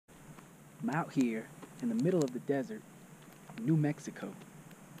I'm out here in the middle of the desert, New Mexico.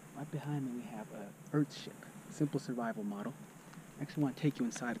 Right behind me we have a Earthship, simple survival model. I actually want to take you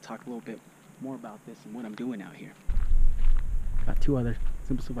inside to talk a little bit more about this and what I'm doing out here. Got two other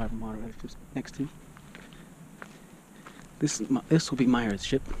simple survival model Earthships next to me. This will be my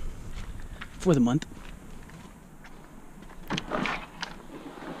Earthship for the month.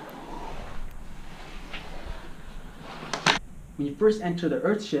 When you first enter the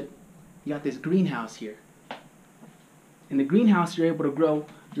Earthship, you got this greenhouse here. In the greenhouse, you're able to grow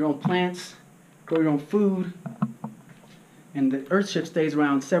your own plants, grow your own food, and the Earthship stays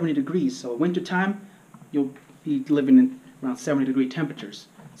around 70 degrees. So winter time, you'll be living in around 70-degree temperatures.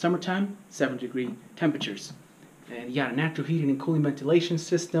 Summertime, 70-degree temperatures. And you got a natural heating and cooling ventilation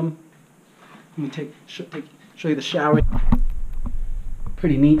system. Let me show you the shower.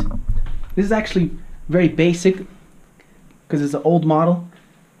 Pretty neat. This is actually very basic because it's an old model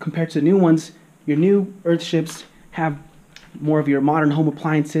compared to the new ones. Your new Earthships have more of your modern home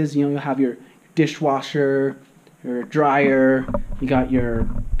appliances. You know, you'll have your dishwasher, your dryer, you got your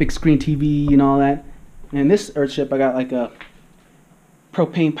big screen TV and all that. And in this Earthship, I got like a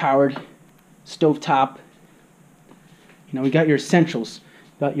propane powered stovetop. You know, we got your essentials.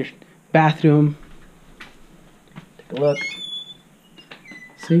 Got your bathroom. Take a look.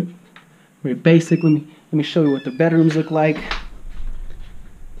 See? Very basic. Let me show you what the bedrooms look like.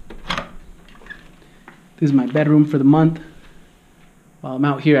 This is my bedroom for the month while I'm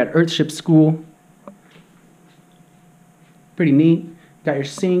out here at Earthship School. Pretty neat. Got your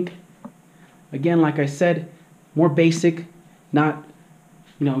sink. Again, like I said, more basic, not,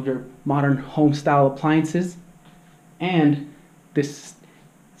 you know, your modern home style appliances. And this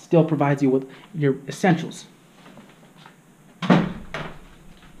still provides you with your essentials.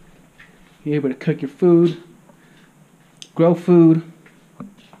 You're able to cook your food, grow food.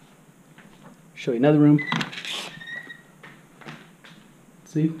 Show you another room.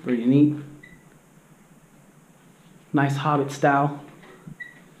 See, pretty neat. Nice Hobbit style.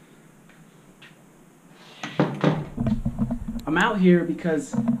 I'm out here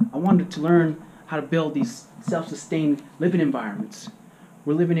because I wanted to learn how to build these self-sustained living environments.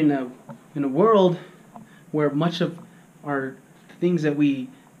 We're living in a world where much of our things that we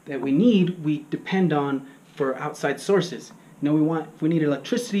need, we depend on for outside sources. You know, if we need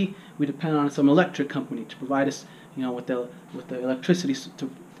electricity, we depend on some electric company to provide us, you know, with the electricity to,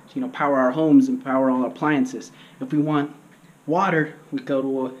 you know, power our homes and power all our appliances. If we want water, we got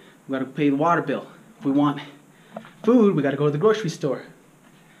to pay the water bill. If we want food, we got to go to the grocery store.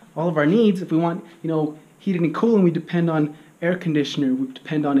 All of our needs, if we want, you know, heating and cooling, we depend on air conditioner, we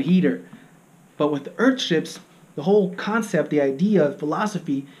depend on a heater. But with the Earthships, the whole concept, the idea,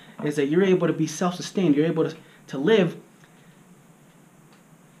 philosophy is that you're able to be self-sustained. You're able to live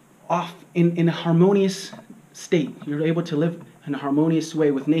off in a harmonious state. You're able to live in a harmonious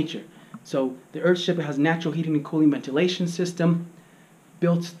way with nature. So the Earthship has natural heating and cooling ventilation system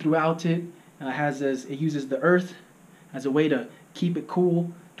built throughout it. It uses the earth as a way to keep it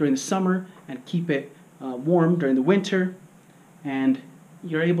cool during the summer and keep it warm during the winter. And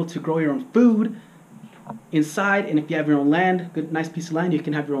you're able to grow your own food inside, and if you have your own land, good nice piece of land, you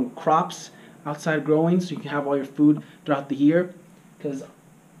can have your own crops outside growing, so you can have all your food throughout the year. Because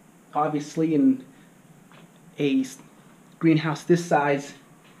obviously in a greenhouse this size,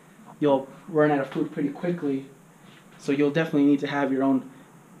 you'll run out of food pretty quickly. So you'll definitely need to have your own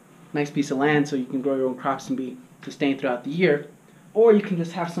nice piece of land so you can grow your own crops and be sustained throughout the year. Or you can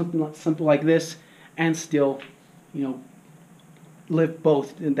just have something simple like this and still, you know, live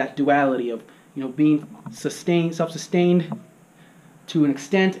both in that duality of, you know, being self-sustained to an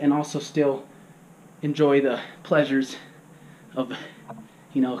extent, and also still enjoy the pleasures of,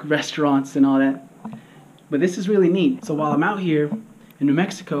 you know, restaurants and all that. But this is really neat. So while I'm out here in New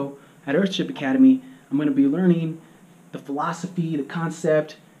Mexico at Earthship Academy, I'm going to be learning the philosophy, the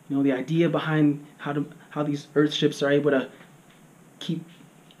concept, you know, the idea behind how these Earthships are able to keep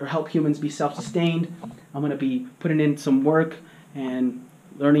or help humans be self-sustained. I'm going to be putting in some work and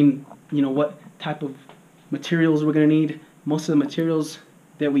learning, you know, what type of materials we're going to need. Most of the materials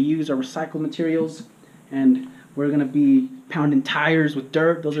that we use are recycled materials, and we're going to be pounding tires with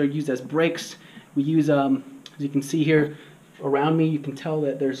dirt. Those are used as brakes. We use, as you can see here around me, you can tell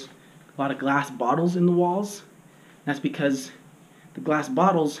that there's a lot of glass bottles in the walls. That's because the glass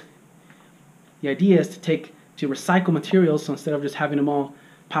bottles, the idea is to recycle materials, so instead of just having them all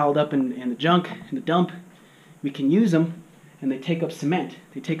piled up in the junk, in the dump, we can use them, and they take up cement.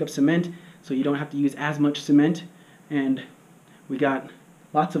 They take up cement, so you don't have to use as much cement, and we got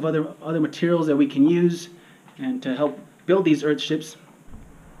lots of other materials that we can use and to help build these Earthships.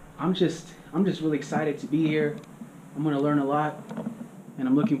 I'm just really excited to be here. I'm going to learn a lot, and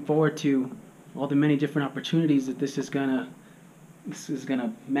I'm looking forward to all the many different opportunities that this is gonna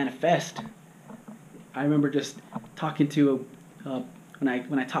manifest. I remember just talking to when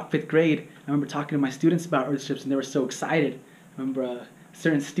I taught 5th grade. I remember talking to my students about Earthships, and they were so excited. I remember a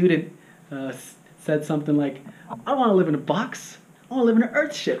certain student said something like, "I don't want to live in a box. I want to live in an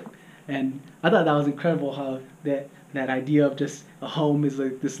Earthship." And I thought that was incredible, how that idea of just a home is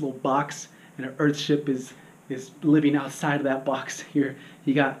like this little box, and an Earthship is living outside of that box. Here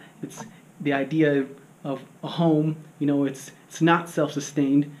you got, it's the idea of a home. You know, it's not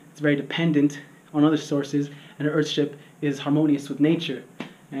self-sustained. It's very dependent on other sources, and an Earthship is harmonious with nature,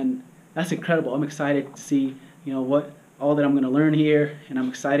 and that's incredible. I'm excited to see, you know, what all that I'm going to learn here, and I'm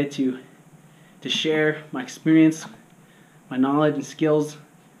excited to share my experience, my knowledge and skills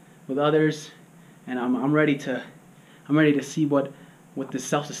with others, and I'm ready to see what this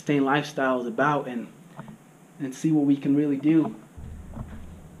self-sustained lifestyle is about, and see what we can really do.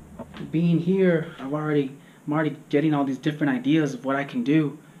 Being here, I'm already getting all these different ideas of what I can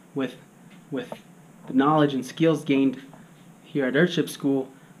do with the knowledge and skills gained here at Earthship School.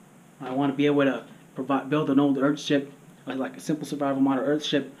 I want to be able to build an old Earthship, like a simple survival model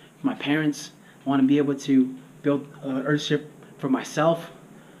Earthship for my parents. I want to be able to build an Earthship for myself,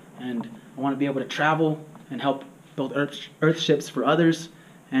 and I want to be able to travel and help build Earthships for others,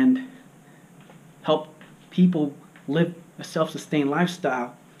 and help people live a self-sustained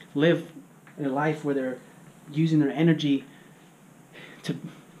lifestyle, live a life where they're using their energy to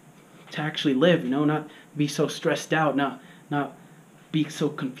actually live, you know, not be so stressed out, not be so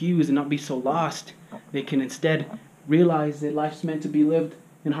confused, and not be so lost. They can instead realize that life's meant to be lived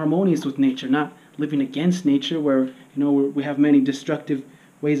in harmonious with nature, not living against nature, where, you know, we have many destructive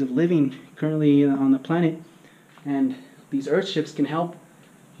ways of living currently on the planet, and these Earthships can help,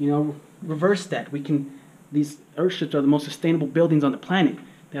 you know, reverse that. These Earthships are the most sustainable buildings on the planet.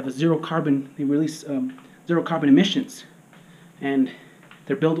 They have they release zero carbon emissions, and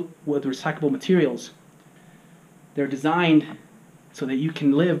they're built with recyclable materials. They're designed so that you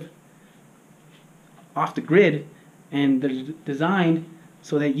can live off the grid, and they're designed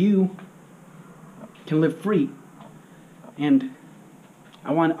so that you can live free. And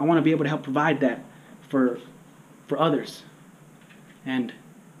I want to be able to help provide that for others, and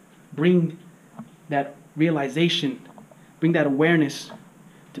bring that realization, bring that awareness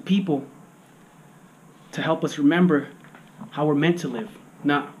to people, to help us remember how we're meant to live.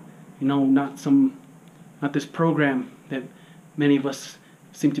 Not this program that many of us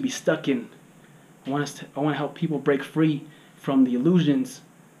seem to be stuck in. I want to help people break free from the illusions,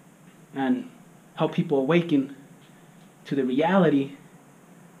 and help people awaken to the reality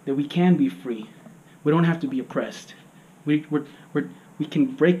that we can be free. We don't have to be oppressed. We can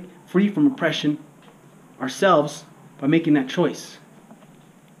break free from oppression ourselves by making that choice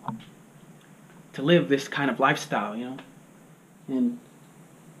to live this kind of lifestyle, you know. And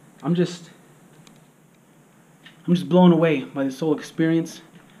I'm just blown away by this whole experience.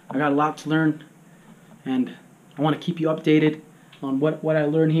 I got a lot to learn, and I want to keep you updated on what I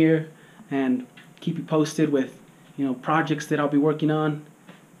learn here, and keep you posted with, you know, projects that I'll be working on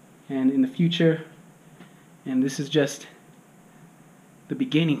and in the future. And this is just the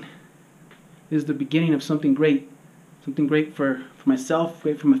beginning. This is the beginning of something great for myself,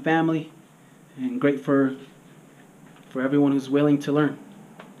 great for my family, and great for everyone who's willing to learn.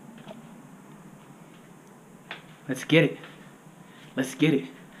 Let's get it. Let's get it.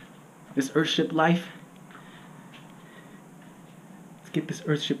 This Earthship life. Let's get this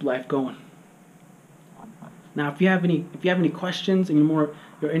Earthship life going. Now, if you have any questions, and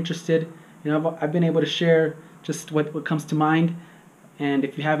you're interested, you know, I've been able to share just what comes to mind. And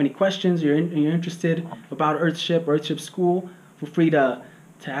if you have any questions, you're interested about Earthship or Earthship School, feel free to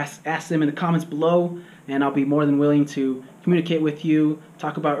ask them in the comments below, and I'll be more than willing to communicate with you,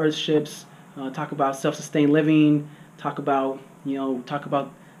 talk about Earthships, talk about self-sustained living, talk about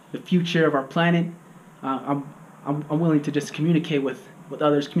the future of our planet. I'm willing to just communicate with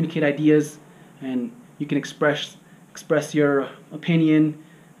others, communicate ideas, and you can express your opinion,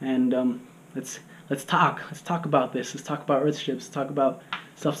 and let's talk about this. Let's talk about Earthships. Let's talk about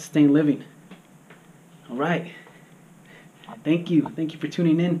self-sustained living. All right. Thank you for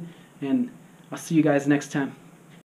tuning in, and I'll see you guys next time.